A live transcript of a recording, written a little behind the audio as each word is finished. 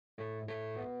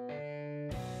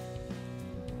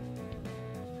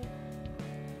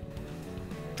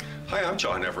Hi, I'm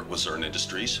John Everett with Zurn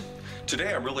Industries.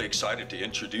 Today I'm really excited to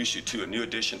introduce you to a new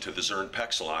addition to the Zurn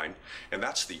PEX line, and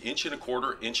that's the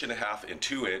 1.25 inch, 1.5 and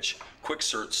 2 inch Qick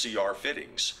Sert CR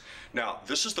fittings. Now,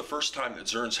 this is the first time that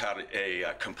Zurn's had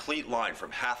a complete line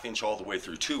from 1/2 inch all the way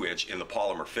through 2 inch in the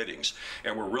polymer fittings,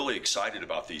 and we're really excited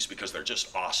about these because they're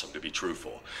just awesome, to be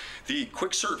truthful. The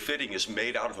Qick Sert fitting is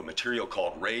made out of a material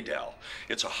called Radel.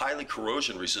 It's a highly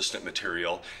corrosion resistant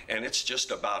material, and it's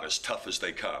just about as tough as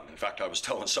they come. In fact, I was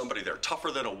telling somebody they're tougher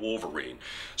than a wolverine.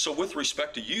 So with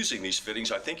respect to using these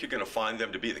fittings, I think you're going to find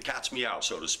them to be the cat's meow,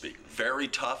 so to speak. Very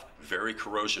tough, very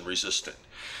corrosion resistant.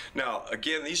 Now,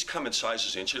 again, these come in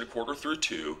sizes 1.25 through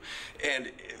 2,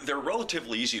 and they're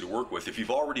relatively easy to work with. If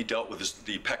you've already dealt with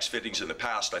the PEX fittings in the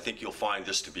past, I think you'll find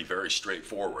this to be very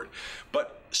straightforward.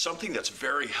 But something that's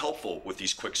very helpful with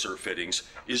these Qick Sert fittings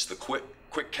is the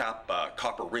quick cap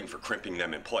copper ring for crimping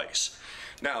them in place.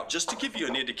 Now, just to give you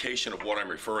an indication of what I'm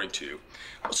referring to,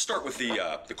 let's start with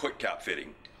the quick cap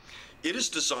fitting. It is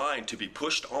designed to be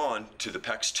pushed on to the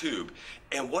PEX tube,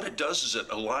 and what it does is it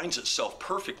aligns itself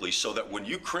perfectly so that when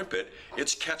you crimp it,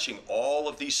 it's catching all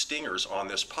of these stingers on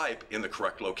this pipe in the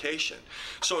correct location.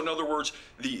 So in other words,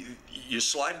 you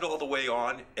slide it all the way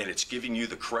on and it's giving you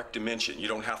the correct dimension. You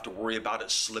don't have to worry about it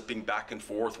slipping back and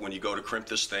forth when you go to crimp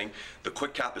this thing. The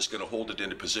quick cap is going to hold it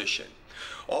into position.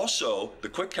 Also, the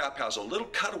quick cap has a little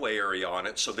cutaway area on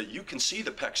it so that you can see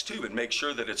the PEX tube and make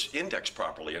sure that it's indexed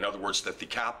properly. In other words, that the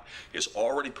cap is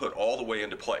already put all the way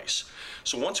into place.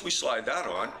 So once we slide that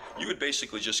on, you would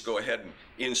basically just go ahead and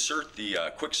insert the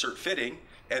Qick Sert fitting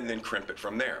and then crimp it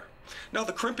from there. Now,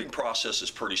 the crimping process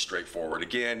is pretty straightforward.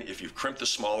 Again, if you've crimped the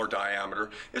smaller diameter,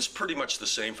 it's pretty much the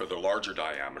same for the larger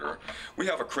diameter. We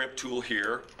have a crimp tool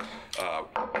here.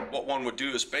 What one would do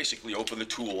is basically open the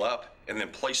tool up and then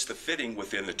place the fitting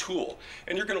within the tool.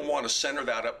 And you're going to want to center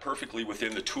that up perfectly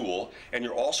within the tool, and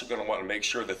you're also going to want to make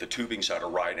sure that the tubing's at a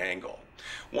right angle.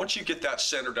 Once you get that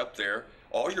centered up there,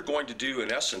 all you're going to do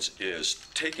in essence is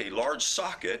take a large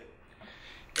socket,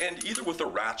 and either with a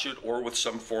ratchet or with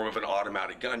some form of an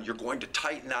automatic gun, you're going to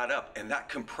tighten that up, and that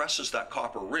compresses that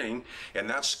copper ring, and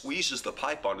that squeezes the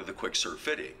pipe onto the Qick Sert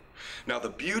fitting. Now, the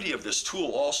beauty of this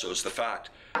tool also is the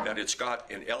fact that it's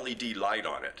got an LED light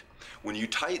on it. When you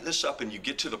tighten this up and you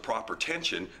get to the proper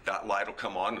tension, that light will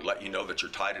come on and let you know that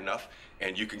you're tight enough,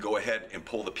 and you can go ahead and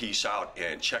pull the piece out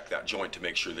and check that joint to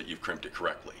make sure that you've crimped it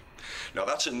correctly. Now,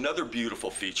 that's another beautiful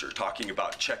feature, talking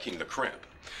about checking the crimp.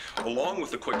 Along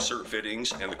with the Qick Sert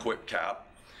fittings and the quick cap,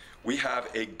 we have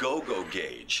a go-go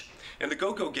gauge. And the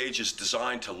go-go gauge is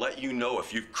designed to let you know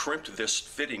if you've crimped this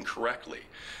fitting correctly.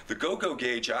 The go-go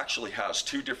gauge actually has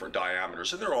 2 different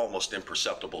diameters, and they're almost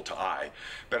imperceptible to eye.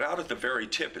 But out at the very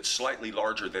tip, it's slightly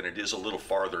larger than it is a little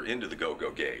farther into the go-go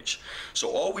gauge. So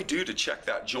all we do to check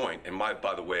that joint, and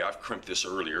by the way, I've crimped this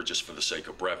earlier just for the sake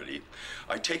of brevity.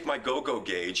 I take my go-go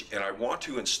gauge and I want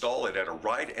to install it at a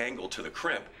right angle to the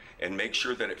crimp and make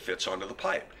sure that it fits onto the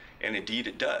pipe. And indeed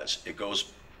it does. It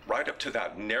goes right up to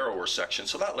that narrower section,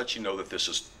 so that lets you know that this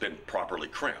has been properly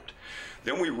crimped.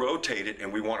 Then we rotate it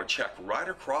and we want to check right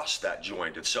across that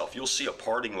joint itself. You'll see a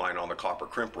parting line on the copper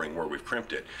crimp ring where we've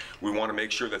crimped it. We want to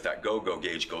make sure that that go-go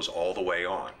gauge goes all the way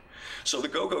on. So the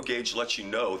go-go gauge lets you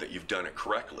know that you've done it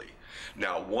correctly.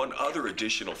 Now, one other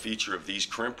additional feature of these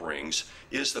crimp rings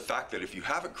is the fact that if you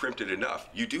haven't crimped it enough,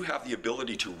 you do have the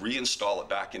ability to reinstall it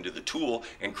back into the tool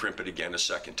and crimp it again a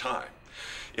second time.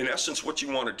 In essence, what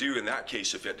you want to do in that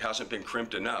case, if it hasn't been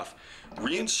crimped enough,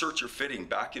 reinsert your fitting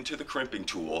back into the crimping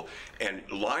tool and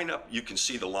line up. You can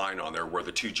see the line on there where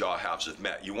the 2 jaw halves have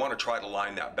met. You want to try to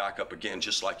line that back up again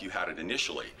just like you had it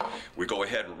initially. We go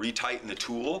ahead and retighten the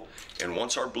tool, and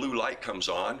once our blue light comes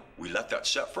on, we let that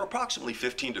set for approximately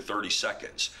 15 to 30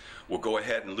 seconds. We'll go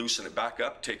ahead and loosen it back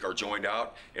up, take our joint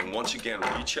out, and once again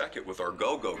recheck it with our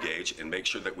go-go gauge and make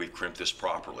sure that we've crimped this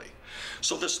properly.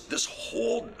 So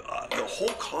the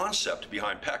whole concept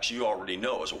behind PEX, you already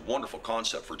know, is a wonderful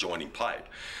concept for joining pipe.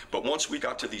 But once we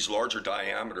got to these larger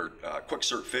diameter Qick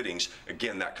Sert fittings,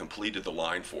 again, that completed the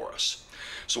line for us.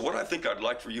 So what I think I'd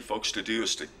like for you folks to do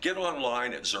is to get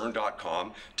online at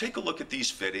Zurn.com, take a look at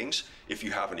these fittings. If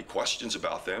you have any questions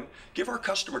about them, give our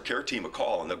customer care team a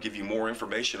call and they'll give you more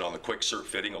information on the Qick Sert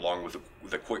fitting along with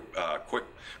the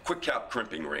quick cap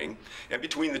crimping ring. And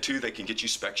between the two, they can get you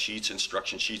spec sheets,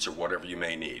 instruction sheets, or whatever you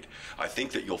may need. I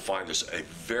think that you'll find this a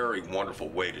very wonderful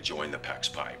way to join the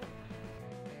PEX pipe.